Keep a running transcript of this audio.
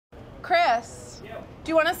Chris, do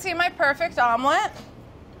you want to see my perfect omelet?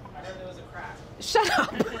 I heard there was a crack. Shut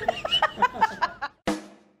up.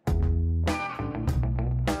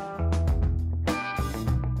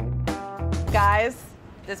 Guys,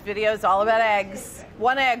 this video is all about eggs.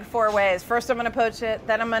 One egg, 4 ways. First, I'm gonna poach it,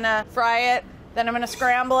 then I'm gonna fry it, then I'm gonna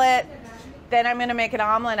scramble it, then I'm gonna make an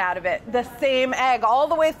omelet out of it. The same egg all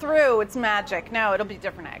the way through. It's magic. No, it'll be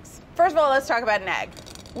different eggs. First of all, let's talk about an egg.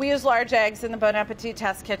 We use large eggs in the Bon Appetit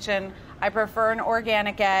test kitchen. I prefer an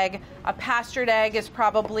organic egg. A pastured egg is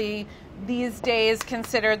probably these days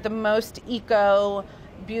considered the most eco,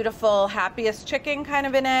 beautiful, happiest chicken kind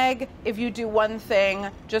of an egg. If you do one thing,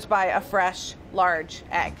 just buy a fresh, large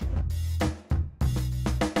egg.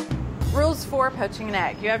 Rules for poaching an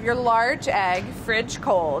egg. You have your large egg, fridge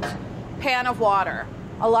cold, pan of water.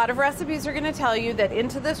 A lot of recipes are gonna tell you that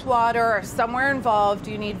into this water or somewhere involved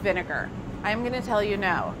you need vinegar. I'm gonna tell you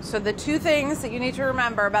no. So the 2 things that you need to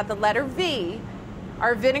remember about the letter V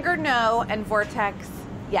are vinegar no and vortex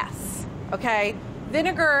yes, okay?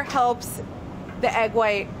 Vinegar helps the egg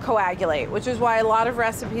white coagulate, which is why a lot of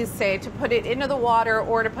recipes say to put it into the water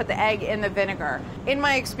or to put the egg in the vinegar. In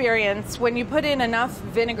my experience, when you put in enough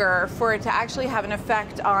vinegar for it to actually have an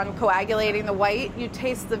effect on coagulating the white, you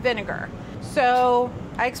taste the vinegar. So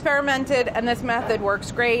I experimented and this method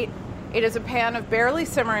works great. It is a pan of barely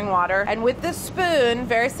simmering water, and with this spoon,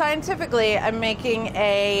 very scientifically, I'm making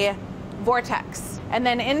a vortex. And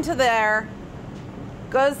then into there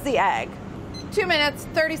goes the egg. 2 minutes,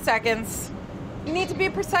 30 seconds. You need to be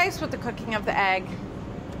precise with the cooking of the egg.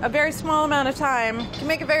 A very small amount of time can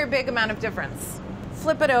make a very big amount of difference.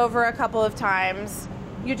 Flip it over a couple of times.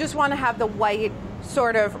 You just want to have the white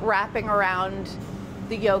sort of wrapping around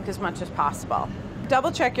the yolk as much as possible.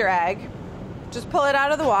 Double check your egg. Just pull it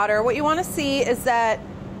out of the water. What you want to see is that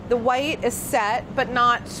the white is set, but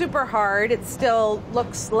not super hard. It still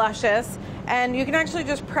looks luscious. And you can actually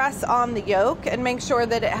just press on the yolk and make sure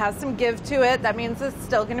that it has some give to it. That means it's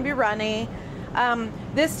still going to be runny.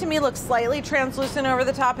 This to me looks slightly translucent over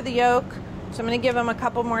the top of the yolk. So I'm going to give them a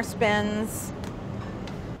couple more spins.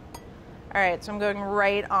 All right, so I'm going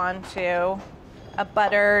right onto a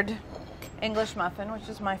buttered English muffin, which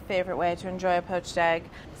is my favorite way to enjoy a poached egg.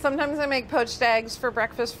 Sometimes I make poached eggs for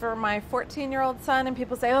breakfast for my 14-year-old son, and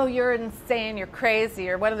people say, oh, you're insane, you're crazy.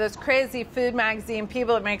 You're one of those crazy food magazine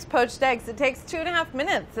people that makes poached eggs. It takes 2.5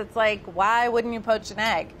 minutes. It's like, why wouldn't you poach an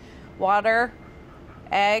egg? Water,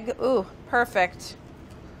 egg, ooh, perfect.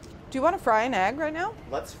 Do you want to fry an egg right now?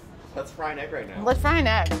 Let's fry an egg right now. Let's fry an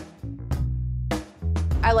egg.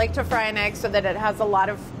 I like to fry an egg so that it has a lot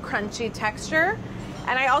of crunchy texture.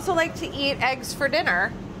 And I also like to eat eggs for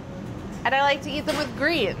dinner, and I like to eat them with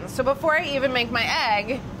greens. So before I even make my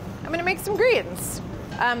egg, I'm gonna make some greens.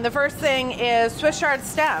 The first thing is Swiss chard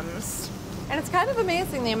stems. And it's kind of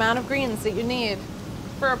amazing the amount of greens that you need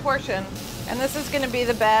for a portion. And this is gonna be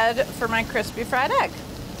the bed for my crispy fried egg.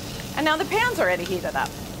 And now the pan's already heated up.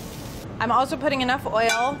 I'm also putting enough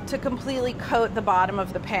oil to completely coat the bottom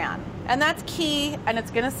of the pan. And that's key, and it's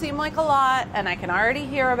gonna seem like a lot, and I can already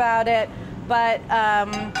hear about it, but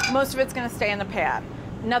most of it's gonna stay in the pan.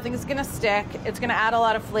 Nothing's gonna stick, it's gonna add a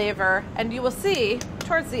lot of flavor, and you will see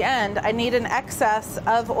towards the end, I need an excess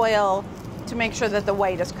of oil to make sure that the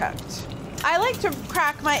white is cooked. I like to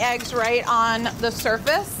crack my eggs right on the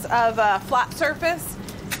surface of a flat surface,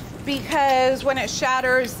 because when it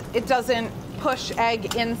shatters, it doesn't push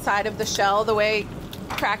egg inside of the shell the way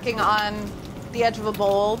cracking on the edge of a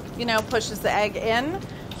bowl, you know, pushes the egg in.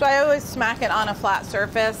 So I always smack it on a flat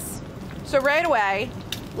surface. So right away,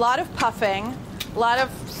 a lot of puffing, a lot of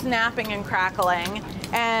snapping and crackling,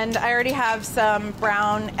 and I already have some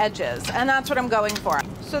brown edges, and that's what I'm going for.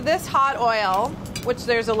 So this hot oil, which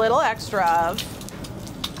there's a little extra of,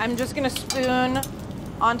 I'm just gonna spoon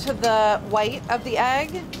onto the white of the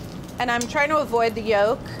egg, and I'm trying to avoid the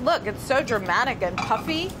yolk. Look, it's so dramatic and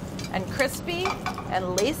puffy and crispy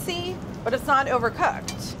and lacy, but it's not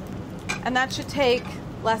overcooked. And that should take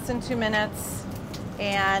less than 2 minutes,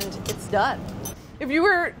 and it's done. If you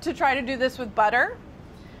were to try to do this with butter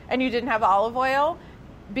and you didn't have olive oil,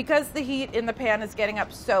 because the heat in the pan is getting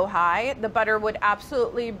up so high, the butter would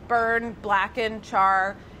absolutely burn, blacken,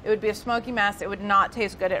 char. It would be a smoky mess. It would not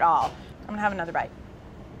taste good at all. I'm gonna have another bite.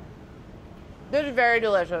 This is very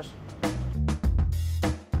delicious.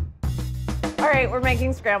 All right, we're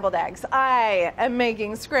making scrambled eggs. I am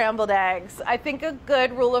making scrambled eggs. I think a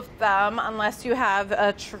good rule of thumb, unless you have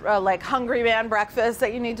a like hungry man breakfast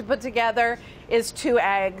that you need to put together, is 2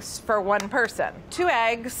 eggs for 1 person. 2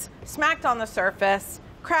 eggs smacked on the surface,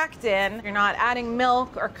 cracked in. You're not adding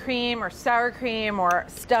milk or cream or sour cream or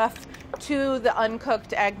stuff to the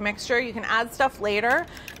uncooked egg mixture. You can add stuff later,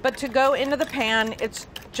 but to go into the pan, it's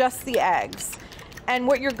just the eggs. And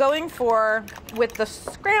what you're going for with the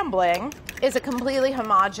scrambling is a completely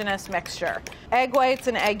homogeneous mixture. Egg whites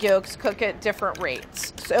and egg yolks cook at different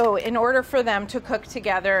rates. So in order for them to cook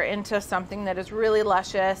together into something that is really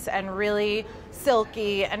luscious and really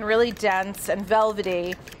silky and really dense and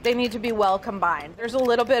velvety, they need to be well combined. There's a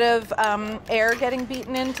little bit of air getting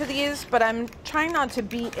beaten into these, but I'm trying not to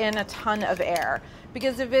beat in a ton of air,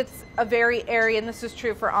 because if it's a very airy, and this is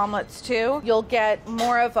true for omelets too, you'll get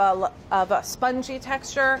more of a spongy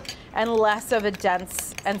texture and less of a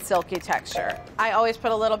dense and silky texture. I always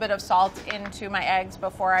put a little bit of salt into my eggs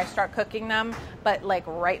before I start cooking them, but like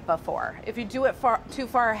right before. If you do it too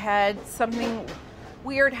far ahead, something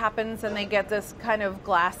weird happens and they get this kind of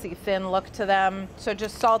glassy, thin look to them. So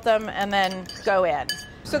just salt them and then go in.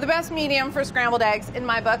 So the best medium for scrambled eggs in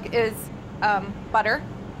my book is butter.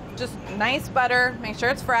 Just nice butter, make sure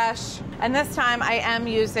it's fresh. And this time I am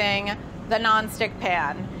using the nonstick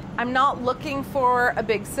pan. I'm not looking for a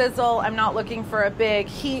big sizzle. I'm not looking for a big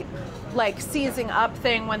heat, like seizing up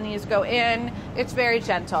thing when these go in. It's very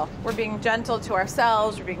gentle. We're being gentle to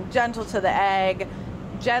ourselves. We're being gentle to the egg,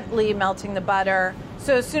 gently melting the butter.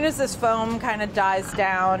 So as soon as this foam kind of dies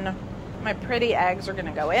down, my pretty eggs are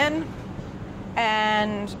gonna go in.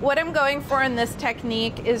 And what I'm going for in this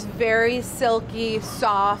technique is very silky,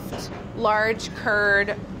 soft, large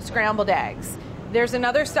curd scrambled eggs. There's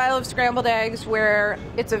another style of scrambled eggs where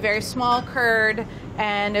it's a very small curd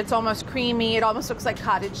and it's almost creamy. It almost looks like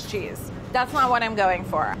cottage cheese. That's not what I'm going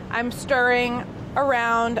for. I'm stirring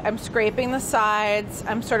around, I'm scraping the sides,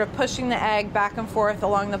 I'm sort of pushing the egg back and forth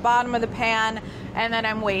along the bottom of the pan, and then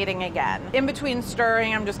I'm waiting again. In between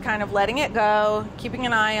stirring, I'm just kind of letting it go, keeping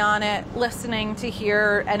an eye on it, listening to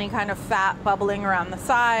hear any kind of fat bubbling around the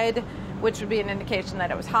side, which would be an indication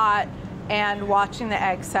that it was hot, and watching the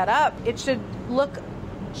egg set up. It should look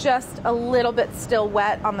just a little bit still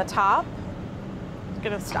wet on the top. I'm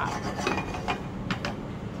gonna stop.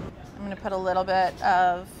 I'm gonna put a little bit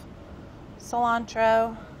of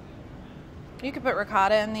cilantro. You could put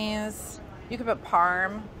ricotta in these. You could put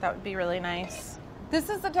parm. That would be really nice. This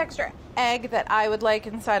is the texture egg that I would like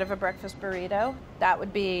inside of a breakfast burrito. That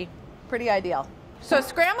would be pretty ideal. So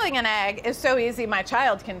scrambling an egg is so easy, my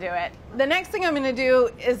child can do it. The next thing I'm going to do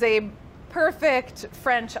is a perfect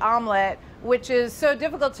French omelet, which is so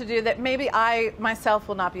difficult to do that maybe I myself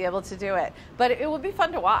will not be able to do it. But it will be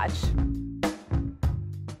fun to watch.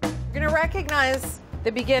 You're going to recognize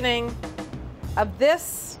the beginning of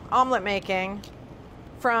this omelet making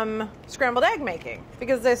from scrambled egg making,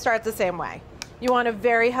 because they start the same way. You want a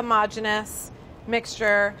very homogeneous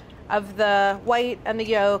mixture of the white and the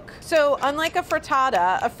yolk. So unlike a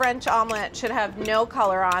frittata, a French omelet should have no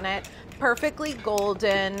color on it, perfectly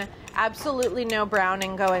golden, absolutely no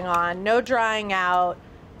browning going on, no drying out,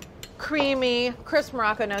 creamy. Chris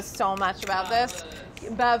Morocco knows so much about this.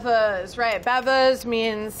 Baveuze, right. Baveuze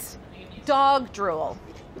means dog drool.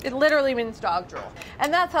 It literally means dog drool.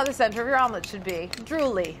 And that's how the center of your omelet should be,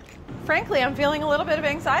 drooly. Frankly, I'm feeling a little bit of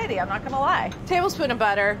anxiety, I'm not gonna lie. Tablespoon of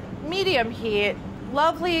butter, medium heat,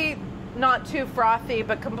 lovely, not too frothy,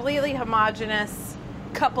 but completely homogeneous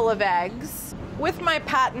couple of eggs. With my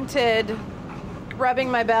patented rubbing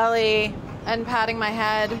my belly and patting my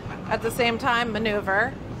head at the same time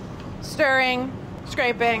maneuver, stirring,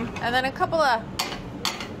 scraping, and then a couple of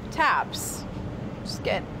taps. Just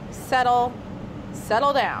get settle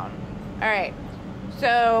down. All right,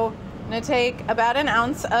 so I'm gonna take about an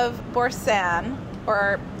ounce of Boursin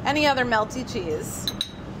or any other melty cheese.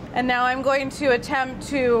 And now I'm going to attempt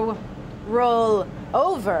to roll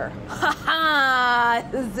over. Ha ha,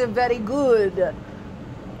 this is very good.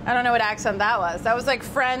 I don't know what accent that was. That was like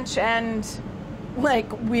French and like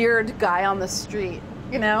weird guy on the street,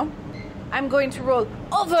 you know? I'm going to roll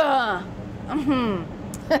over.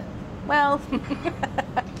 Well,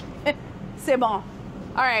 c'est bon.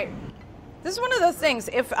 All right, this is one of those things.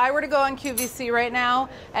 If I were to go on QVC right now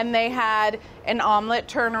and they had an omelet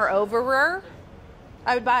turner overer,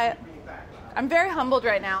 I would buy it. I'm very humbled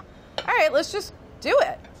right now. All right, let's just do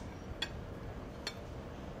it.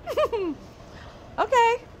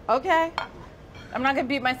 Okay. I'm not gonna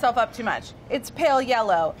beat myself up too much. It's pale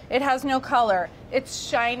yellow. It has no color. It's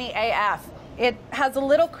shiny AF. It has a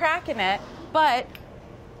little crack in it, but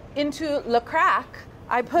into le crack,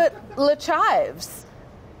 I put le chives.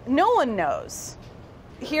 No one knows.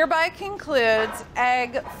 Hereby concludes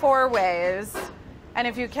egg 4 ways. And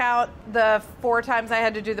if you count the 4 times I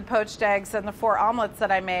had to do the poached eggs and the 4 omelets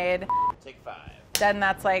that I made, Take 5. then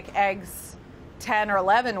that's like eggs 10 or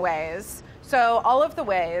 11 ways. So all of the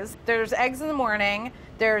ways, there's eggs in the morning,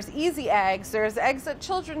 There's easy eggs. There's eggs that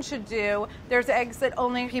children should do. There's eggs that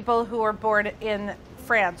only people who are born in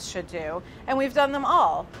France should do. And we've done them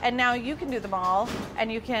all. And now you can do them all,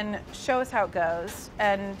 and you can show us how it goes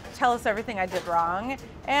and tell us everything I did wrong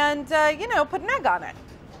and, put an egg on it.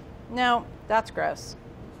 No, that's gross.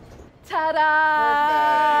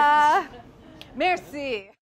 Ta-da! Perfect. Merci.